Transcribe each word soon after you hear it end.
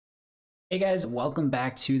Hey guys, welcome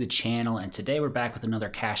back to the channel, and today we're back with another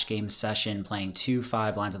cash game session playing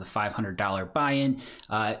 2-5 lines of the $500 buy-in,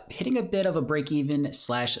 hitting a bit of a break-even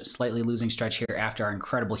slash slightly losing stretch here after our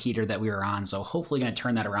incredible heater that we were on, so hopefully going to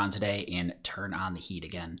turn that around today and turn on the heat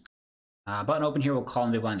again. Button open here, we'll call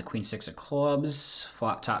in big blind the queen 6 of clubs,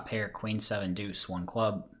 flop top pair, queen 7 deuce, 1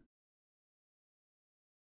 club.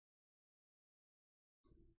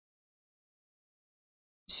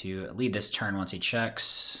 To lead this turn once he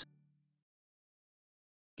checks.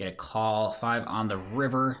 Get a call, 5 on the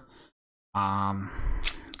river. Can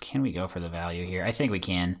we go for the value here? I think we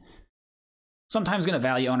can. Sometimes gonna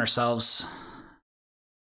value on ourselves.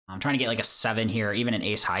 I'm trying to get like a 7 here. Even an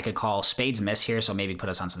ace high could call. Spades miss here, so maybe put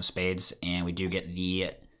us on some spades. And we do get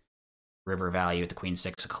the river value with the queen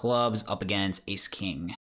 6 of clubs up against ace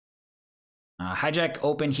king. Hijack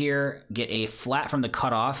open here. Get a flat from the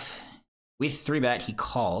cutoff. We 3-bet, he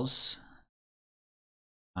calls.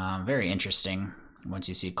 Very interesting. Once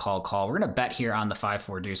you see call, we're going to bet here on the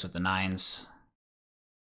 5-4 deuce with the 9s.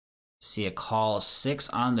 See a call, 6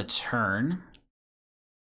 on the turn.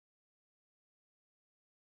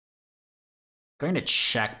 Going to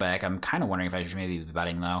check back. I'm kind of wondering if I should maybe be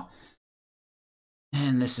betting, though.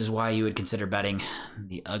 And this is why you would consider betting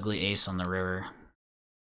the ugly ace on the river.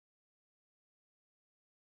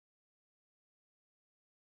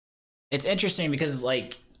 It's interesting because,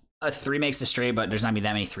 like, a 3 makes the straight, but there's not gonna be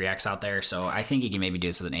that many 3x out there, so I think you can maybe do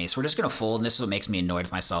this with an ace. We're just gonna fold, and this is what makes me annoyed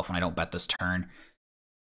with myself when I don't bet this turn.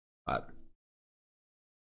 But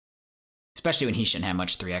especially when he shouldn't have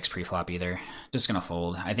much 3x pre-flop either. Just gonna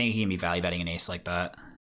fold. I think he can be value betting an ace like that.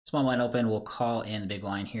 Small blind open, we'll call in the big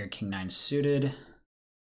blind here, king 9 suited.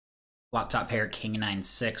 Flop top pair, king 9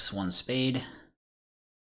 6, 1 spade.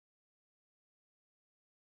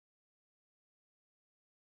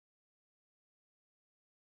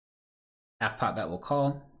 Half pot bet will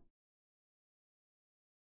call.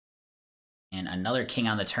 And another king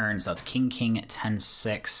on the turn, so that's king, 10,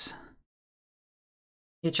 6.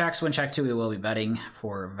 He checks, when check 2, we will be betting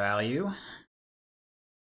for value.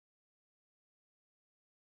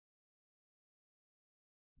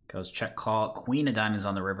 Goes check call, queen of diamonds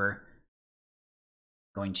on the river.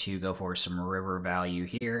 Going to go for some river value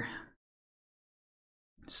here.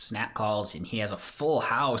 Snap calls, and he has a full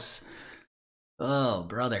house. Oh,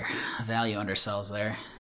 brother. Value undersells there.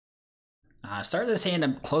 Start this hand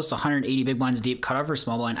up close to 180 big blinds deep. Cut over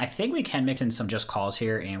small blind. I think we can mix in some just calls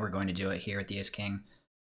here, and we're going to do it here at the ace king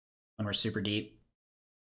when we're super deep.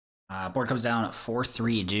 Board comes down at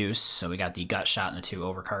 4-3 deuce, so we got the gut shot and the 2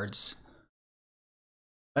 overcards.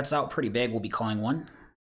 Bets out pretty big. We'll be calling 1.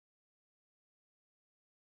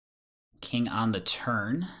 King on the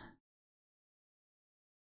turn.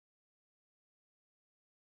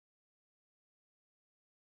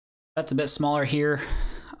 That's a bit smaller here.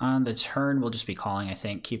 On the turn, we'll just be calling, I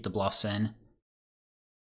think. Keep the bluffs in.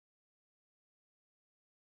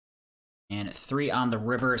 And 3 on the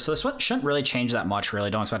river. So this one shouldn't really change that much, really.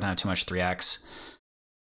 Don't expect to have too much 3x.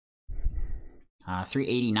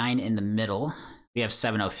 389 in the middle. We have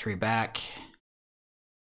 703 back.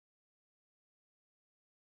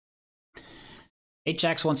 8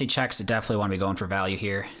 checks. Once he checks, definitely want to be going for value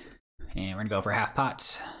here. And we're going to go for half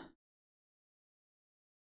pots.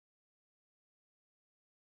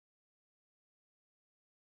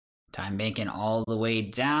 Time banking all the way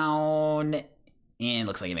down, and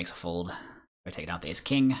looks like he makes a fold. We're taking out the ace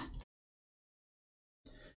king.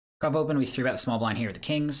 Cup open, we 3-bet the small blind here with the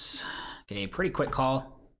kings. Get a pretty quick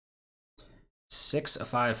call. 6, a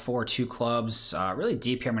 5, 4, 2 clubs. Really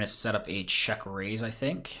deep here. I'm going to set up a check raise, I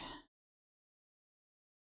think.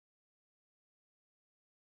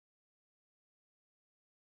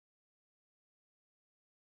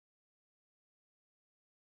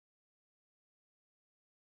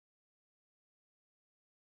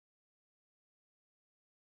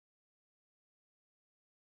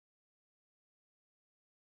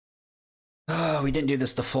 Oh, we didn't do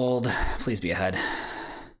this to fold. Please be ahead.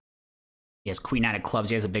 He has queen 9 of clubs.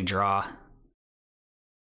 He has a big draw.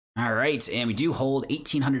 All right, and we do hold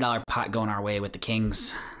 $1,800 pot going our way with the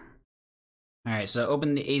kings. All right, so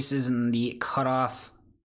open the aces and the cutoff,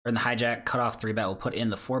 or in the hijack, cutoff 3-bet. We'll put in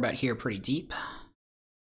the 4-bet here pretty deep.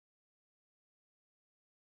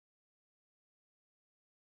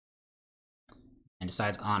 And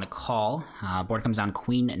decides on a call. Board comes down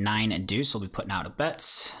queen 9 deuce. We'll be putting out a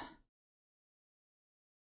bet.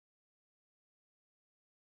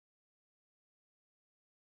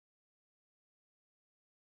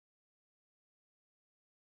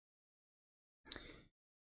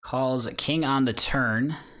 Calls king on the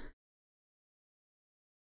turn.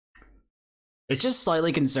 It's just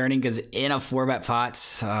slightly concerning because in a 4-bet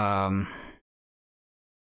pot, I'm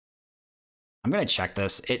going to check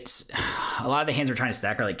this. It's a lot of the hands we're trying to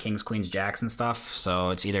stack are like kings, queens, jacks and stuff.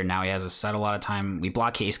 So it's either now he has a set a lot of time. We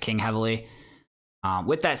block ace king heavily.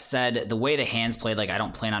 With that said, the way the hand's played, like I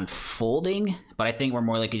don't plan on folding, but I think we're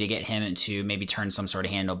more likely to get him into maybe turn some sort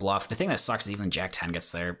of hand into a bluff. The thing that sucks is even jack 10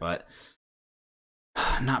 gets there, but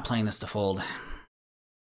I'm not playing this to fold.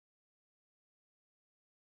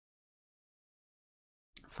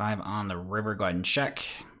 Five on the river, go ahead and check.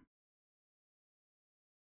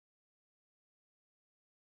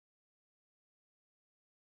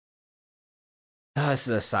 Oh, this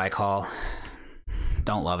is a side call.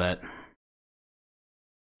 Don't love it.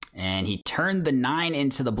 And he turned the 9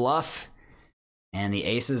 into the bluff, and the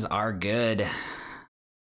aces are good.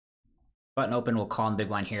 Button open, we'll call in the big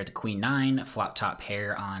blind here at the queen 9, flop top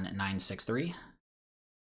pair on 9-6-3.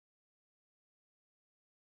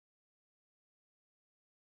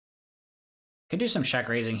 Could do some check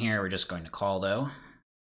raising here. We're just going to call though.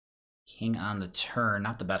 King on the turn,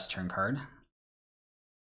 not the best turn card.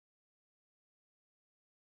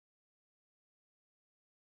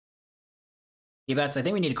 He bets. I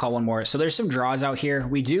think we need to call one more. So there's some draws out here.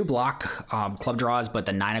 We do block club draws, but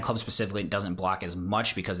the 9 of clubs specifically doesn't block as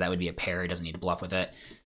much because that would be a pair. He doesn't need to bluff with it.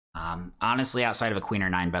 Honestly, outside of a queen or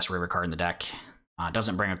 9, best river card in the deck.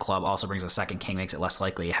 Doesn't bring a club, also brings a second king, makes it less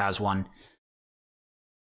likely he has one.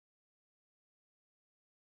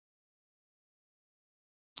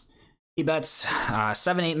 He bets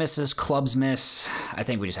 7-8 misses, clubs miss. I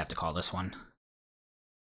think we just have to call this one.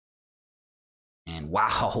 And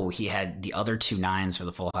wow, he had the other 2 9s for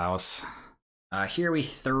the full house. Here we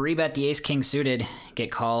 3-bet the ace-king suited,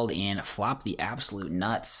 get called, and flop the absolute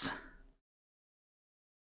nuts.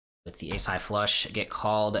 With the ace-high flush, get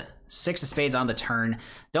called. 6 of spades on the turn.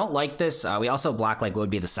 Don't like this. We also block like what would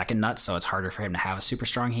be the second nut, so it's harder for him to have a super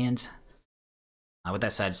strong hand. With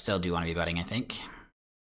that said, still do want to be betting, I think.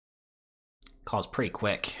 Calls pretty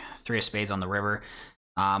quick. 3 of spades on the river.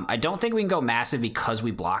 I don't think we can go massive because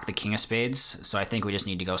we block the king of spades, so I think we just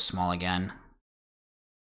need to go small again.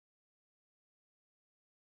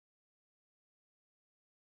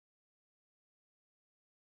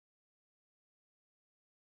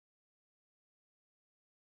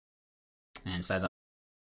 And size up.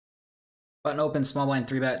 Button open, small blind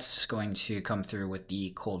 3-bets, going to come through with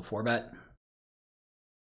the cold 4-bet.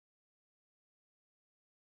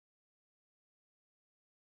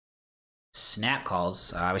 Snap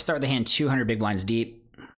calls. We start the hand 200 big blinds deep.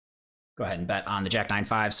 Go ahead and bet on the jack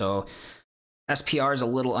 9-5. So SPR is a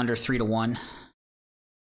little under 3-1.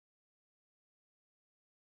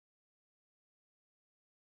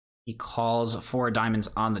 He calls 4 diamonds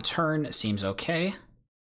on the turn. Seems okay.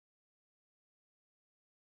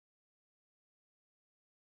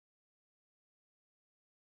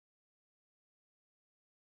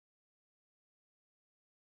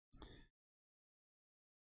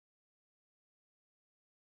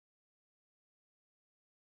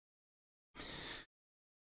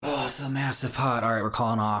 Oh, this is a massive pot. All right, we're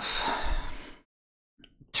calling off.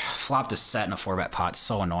 Flopped a set in a 4-bet pot.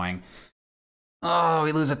 So annoying. Oh,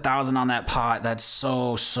 we lose 1,000 on that pot. That's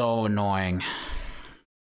so annoying.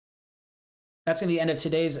 That's going to be the end of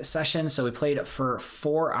today's session. So we played for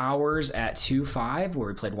 4 hours at 2-5, where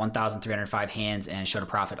we played 1,305 hands and showed a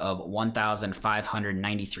profit of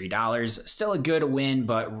 $1,593. Still a good win,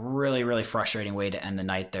 but really frustrating way to end the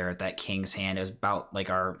night there at that king's hand. It was about like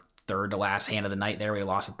our third to last hand of the night there. We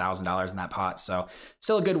lost $1,000 in that pot. So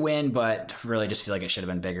still a good win, but really just feel like it should have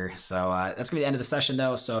been bigger. So that's gonna be the end of the session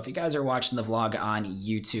though. So if you guys are watching the vlog on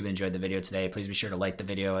YouTube and enjoyed the video today, please be sure to like the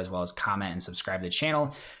video as well as comment and subscribe to the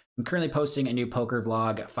channel. I'm currently posting a new poker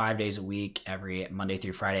vlog 5 days a week, every Monday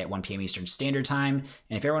through Friday at 1 p.m. Eastern Standard Time.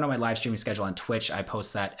 And if you're on my live streaming schedule on Twitch, I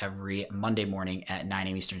post that every Monday morning at 9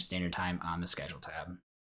 a.m. Eastern Standard Time on the schedule tab.